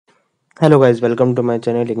Hello guys, welcome to my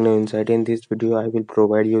channel IGNOU Insight. In this video, I will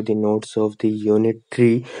provide you the notes of the Unit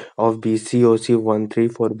 3 of BCOC 13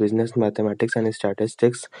 for Business Mathematics and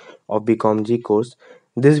Statistics of BCOMG course.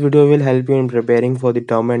 This video will help you in preparing for the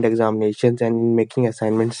term and examinations and in making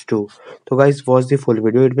assignments too. So guys, watch the full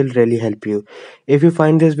video, it will really help you. If you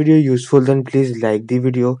find this video useful, then please like the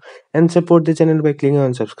video and support the channel by clicking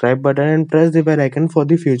on subscribe button and press the bell icon for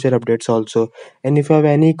the future updates also. And if you have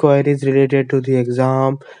any queries related to the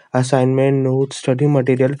exam, assignment, notes, study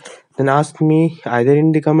material, then ask me either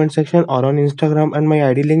in the comment section or on Instagram, and my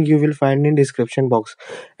ID link you will find in description box.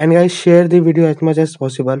 And guys, share the video as much as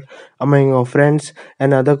possible among your friends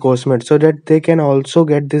and other coursemates so that they can also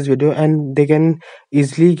get this video and they can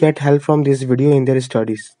easily get help from this video in their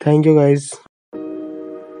studies. Thank you guys.